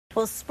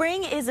Well,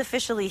 spring is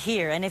officially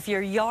here, and if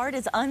your yard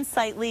is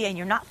unsightly and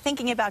you're not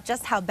thinking about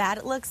just how bad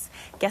it looks,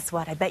 guess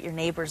what? I bet your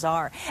neighbors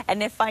are.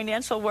 And if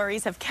financial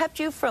worries have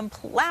kept you from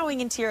plowing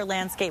into your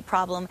landscape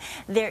problem,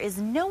 there is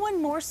no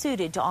one more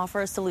suited to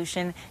offer a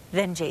solution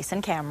than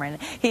Jason Cameron.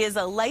 He is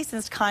a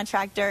licensed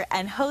contractor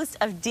and host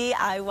of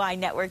DIY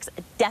Network's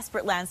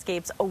Desperate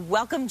Landscapes.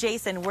 Welcome,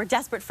 Jason. We're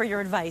desperate for your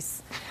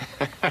advice.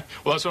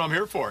 Well, that's what I'm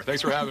here for.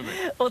 Thanks for having me.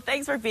 Well,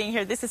 thanks for being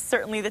here. This is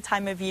certainly the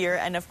time of year,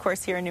 and of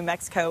course here in New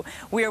Mexico,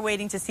 we are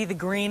waiting to see the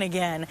green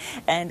again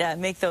and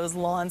make those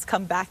lawns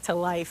come back to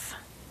life.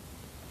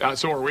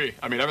 So are we.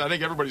 I mean, I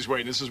think everybody's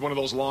waiting. This is one of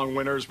those long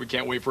winters. We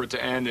can't wait for it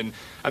to end, and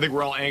I think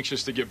we're all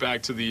anxious to get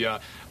back to the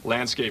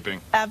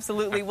landscaping.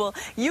 Absolutely. Well,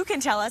 you can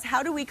tell us,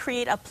 how do we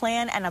create a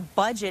plan and a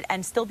budget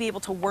and still be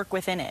able to work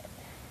within it?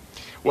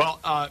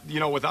 Well,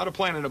 without a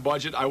plan and a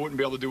budget, I wouldn't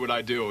be able to do what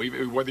I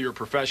do. Whether you're a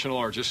professional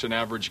or just an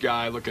average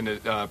guy looking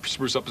to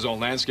spruce up his own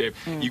landscape,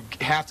 you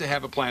have to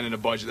have a plan and a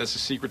budget. That's the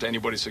secret to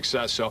anybody's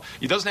success. So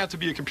it doesn't have to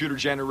be a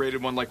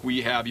computer-generated one like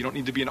we have. You don't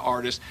need to be an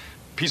artist.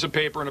 Piece of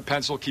paper and a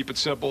pencil, keep it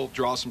simple,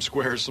 draw some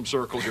squares, some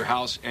circles, your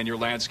house and your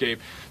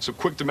landscape, some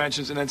quick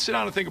dimensions, and then sit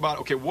down and think about,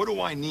 okay, what do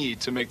I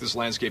need to make this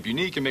landscape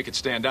unique and make it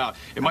stand out?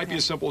 It might be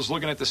as simple as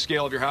looking at the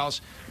scale of your house,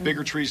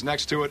 bigger trees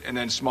next to it, and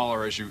then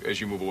smaller as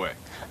you move away.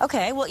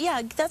 Okay, well,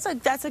 yeah, that's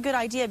a good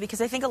idea, because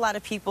I think a lot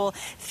of people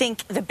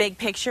think the big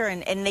picture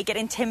and they get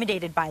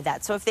intimidated by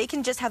that. So if they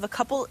can just have a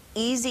couple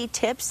easy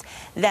tips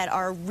that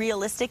are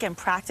realistic and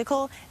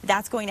practical,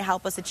 that's going to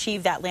help us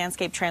achieve that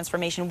landscape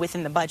transformation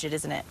within the budget,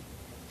 isn't it?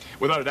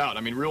 Without a doubt. I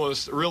mean,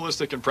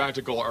 realistic and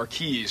practical are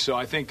keys. So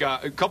I think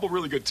a couple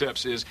really good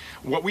tips is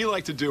what we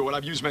like to do, what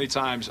I've used many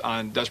times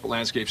on Desperate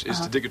Landscapes, is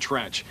to dig a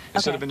trench.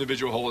 Instead of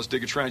individual holes,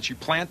 dig a trench. You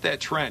plant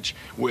that trench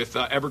with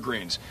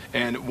evergreens.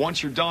 And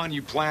once you're done,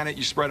 you plant it,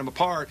 you spread them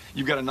apart.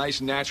 You've got a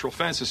nice natural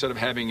fence instead of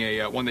having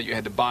a one that you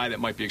had to buy that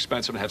might be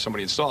expensive and have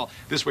somebody install.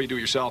 This way you do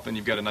it yourself, and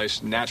you've got a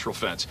nice natural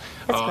fence.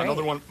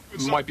 Another one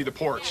might be the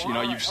porch. You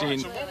know, you've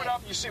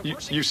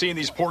seen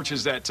these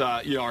porches that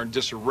are in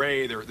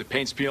disarray. The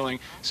paint's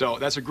peeling. So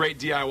that's a great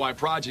DIY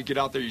project. Get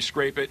out there, you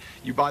scrape it,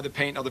 you buy the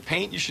paint. Now the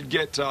paint you should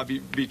get,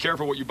 be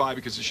careful what you buy,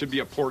 because it should be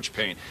a porch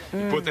paint.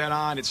 You put that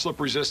on, it's slip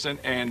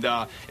resistant, and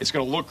it's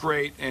going to look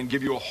great and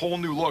give you a whole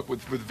new look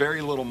with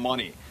very little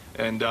money.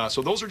 And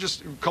so those are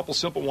just a couple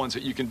simple ones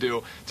that you can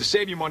do to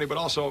save you money, but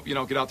also,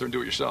 get out there and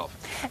do it yourself.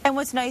 And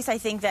what's nice, I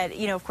think that,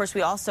 of course,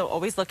 we also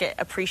always look at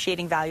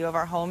appreciating value of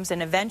our homes.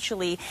 And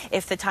eventually,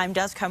 if the time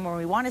does come where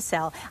we want to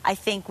sell, I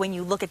think when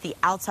you look at the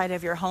outside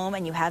of your home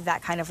and you have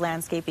that kind of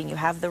landscaping, you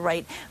have the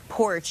right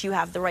porch, you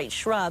have the right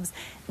shrubs,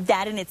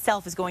 that in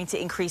itself is going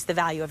to increase the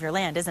value of your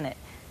land, isn't it?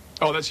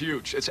 Oh, that's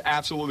huge. It's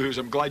absolutely huge.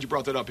 I'm glad you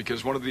brought that up,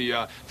 because one of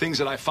the things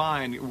that I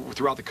find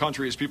throughout the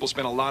country is people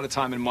spend a lot of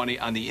time and money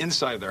on the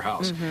inside of their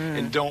house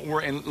and don't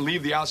worry and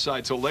leave the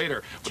outside till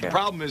later. But the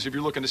problem is, if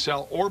you're looking to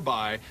sell or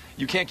buy,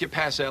 you can't get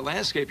past that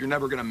landscape. You're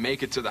never going to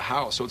make it to the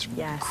house. So it's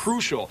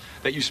crucial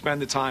that you spend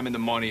the time and the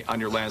money on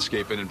your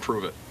landscape and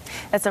improve it.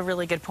 That's a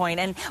really good point.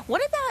 And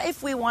what about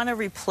if we want to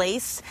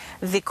replace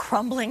the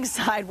crumbling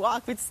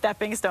sidewalk with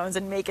stepping stones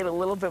and make it a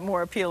little bit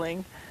more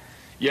appealing?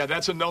 Yeah,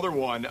 that's another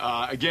one.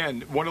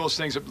 Again, one of those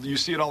things that you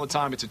see it all the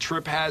time. It's a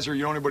trip hazard.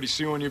 You don't want anybody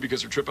suing you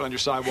because they're tripping on your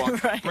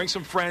sidewalk. Bring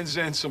some friends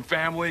in, some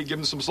family, give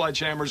them some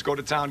sledgehammers, go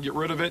to town, get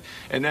rid of it.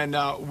 And then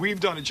we've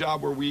done a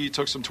job where we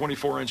took some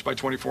 24-inch by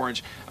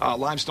 24-inch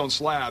limestone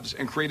slabs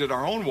and created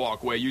our own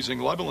walkway using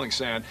leveling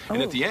sand.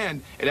 And at the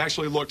end, it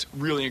actually looked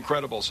really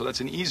incredible. So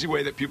that's an easy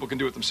way that people can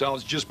do it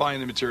themselves, just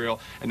buying the material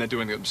and then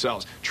doing it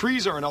themselves.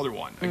 Trees are another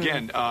one.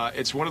 Again,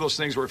 it's one of those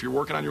things where if you're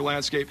working on your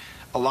landscape,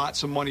 a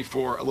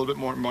little bit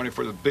more money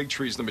for the big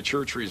trees, the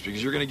mature trees,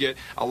 because you're going to get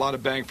a lot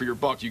of bang for your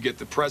buck. You get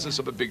the presence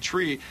of a big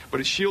tree, but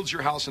it shields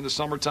your house in the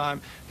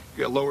summertime.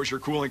 It lowers your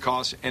cooling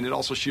costs, and it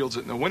also shields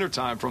it in the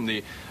wintertime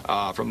and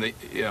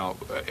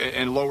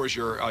lowers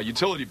your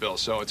utility bill.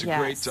 So it's a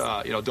great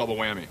double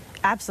whammy.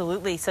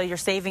 Absolutely. So you're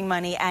saving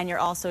money, and you're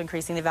also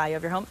increasing the value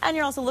of your home, and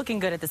you're also looking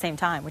good at the same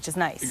time, which is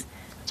nice.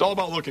 It's all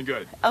about looking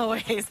good.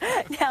 Always.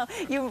 Now,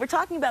 you were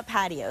talking about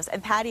patios,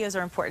 and patios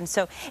are important.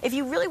 So if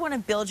you really want to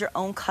build your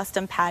own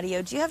custom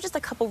patio, do you have just a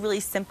couple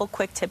really simple,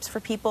 quick tips for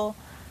people?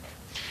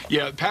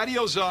 Yeah,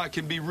 patios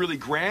can be really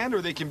grand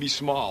or they can be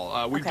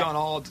small. We've done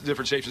all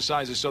different shapes and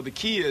sizes. So the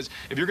key is,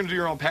 if you're going to do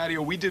your own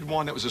patio, we did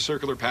one that was a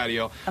circular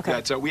patio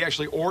that we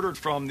actually ordered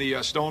from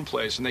the stone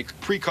place, and they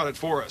pre-cut it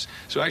for us.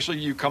 So actually,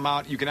 you come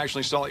out, you can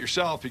actually install it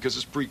yourself because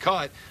it's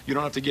pre-cut. You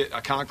don't have to get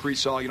a concrete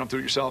saw. You don't have to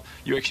do it yourself.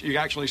 You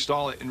actually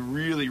install it in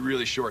really,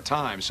 really short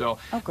time. So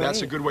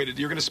that's a good way to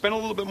do. You're going to spend a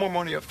little bit more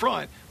money up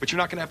front, but you're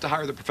not going to have to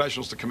hire the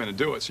professionals to come in and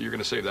do it. So you're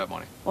going to save that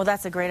money. Well,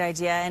 that's a great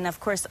idea. And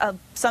of course,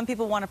 some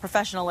people want a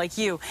professional like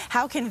you.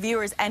 How can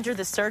viewers enter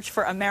the search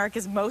for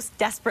America's most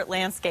desperate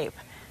landscape?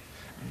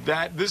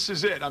 This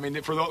is it. I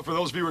mean, for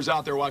those viewers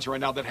out there watching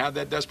right now that have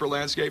that desperate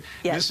landscape,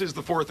 this is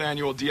the 4th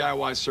annual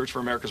DIY Search for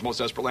America's Most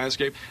Desperate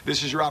Landscape.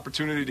 This is your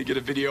opportunity to get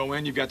a video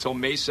in. You've got till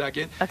May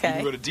 2nd. You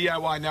can go to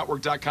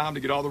DIYnetwork.com to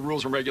get all the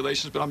rules and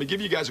regulations, but I'm going to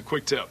give you guys a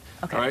quick tip.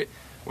 All right?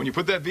 when you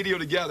put that video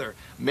together,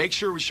 make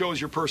sure it shows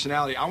your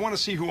personality. I want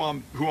to see who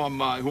I'm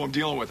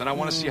dealing with, and I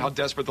want to see how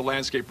desperate the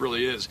landscape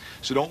really is.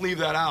 So don't leave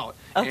that out.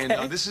 Okay.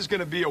 And this is going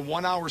to be a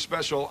 1-hour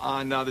special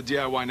on the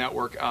DIY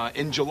Network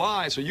in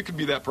July, so you could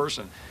be that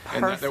person.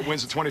 Perfect. And that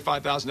wins a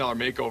 $25,000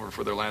 makeover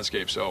for their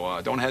landscape. So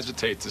don't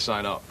hesitate to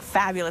sign up.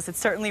 Fabulous. It's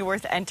certainly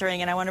worth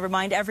entering. And I want to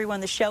remind everyone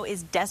the show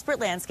is Desperate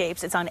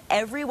Landscapes. It's on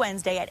every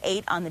Wednesday at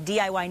 8 on the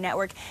DIY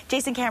Network.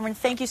 Jason Cameron,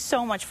 thank you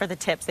so much for the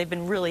tips. They've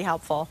been really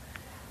helpful.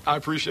 I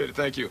appreciate it.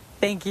 Thank you.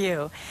 Thank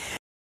you.